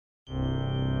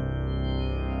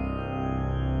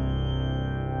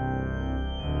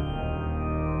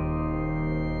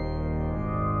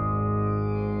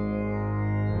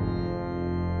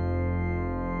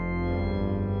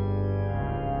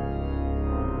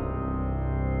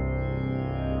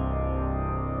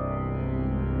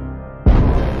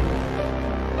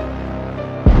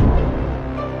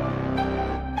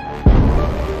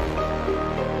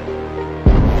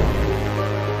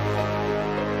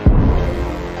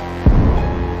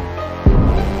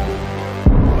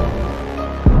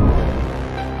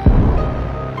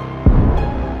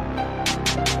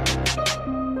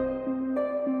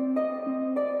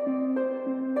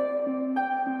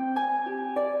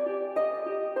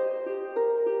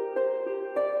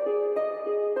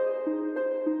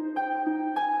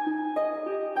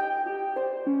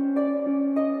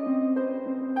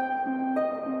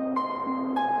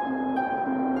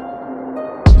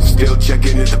Still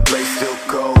checking if the place still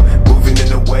cold. Moving in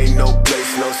the way, no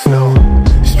place, no snow.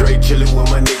 Straight chilling with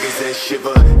my niggas and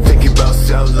shiver. Thinking about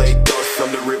South Lake, thoughts on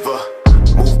the river.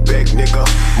 Move back, nigga,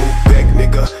 move back,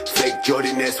 nigga. Fake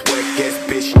Jordan, that's whack ass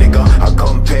bitch, nigga. I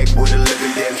come back with 11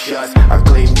 damn shots. I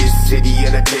claim this city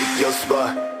and I take your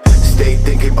spot. Stay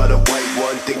thinking about a white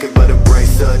one, thinking about a bright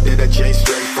sun that I changed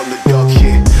straight from the dark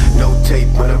shit. No tape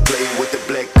when I'm playing with the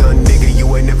black gun, nigga. You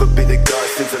ain't never been a god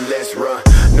since the last run.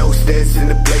 No stats in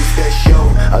the place that's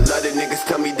shown. A lot of niggas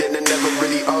tell me that I never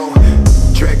really own.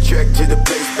 Track to the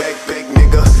place, back,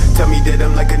 nigga. Tell me that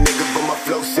I'm like a nigga, but my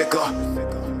flow sicker.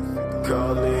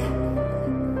 Calling,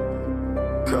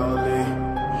 calling,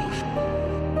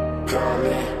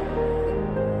 calling.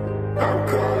 I'm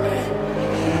calling,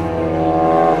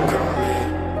 calling,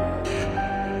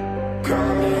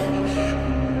 calling,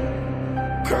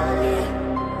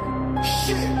 calling.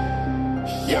 Shit,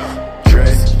 yeah.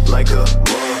 Dressed like a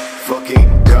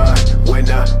motherfucking god when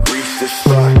I reach the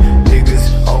spot.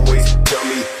 Niggas always tell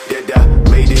me that I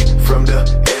made it from the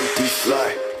empty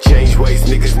slot. Change ways,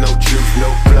 niggas, no truth, no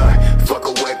plot. Fuck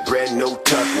a wet brand, no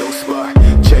top, no spot.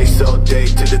 Chase all day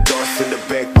to the thoughts in the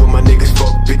back. With my niggas,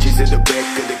 fuck bitches in the back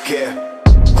of the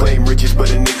cab. Claim riches, but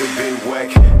a nigga been whack.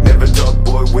 Never talk,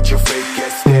 boy, with your fake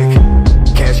ass stack.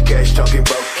 Cash, talking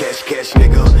about cash,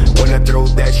 nigga. When I throw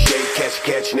that shade,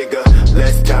 catch, nigga.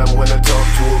 Last time when I talk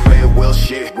to a man, well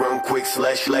shit. Run quick,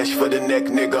 slash for the neck,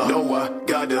 nigga. No, I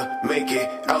gotta make it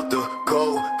out the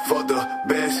cold for the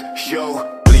best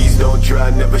show. Please don't try,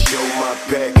 never show my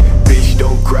back. Bitch,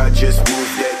 don't cry, just move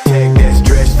that tag. That's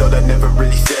trash, thought I never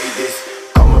really say this.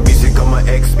 Call my music on my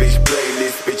ex-bitch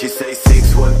playlist. Bitches say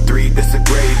 613, that's the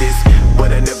greatest.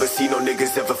 But I never see no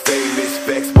niggas ever famous.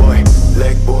 Facts boy,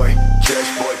 leg boy,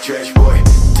 trash boy.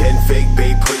 10 fake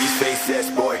babe, hoodies, face ass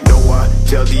boy. No, I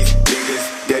tell these niggas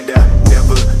that I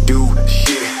never do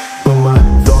shit, but my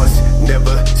thoughts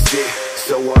never sit.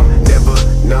 So I'm never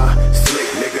not slick,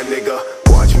 nigga.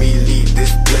 Watch me leave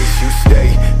this place you stay.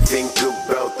 Think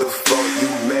about the fault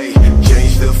you made.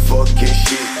 Change the fucking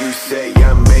shit you say.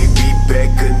 I'm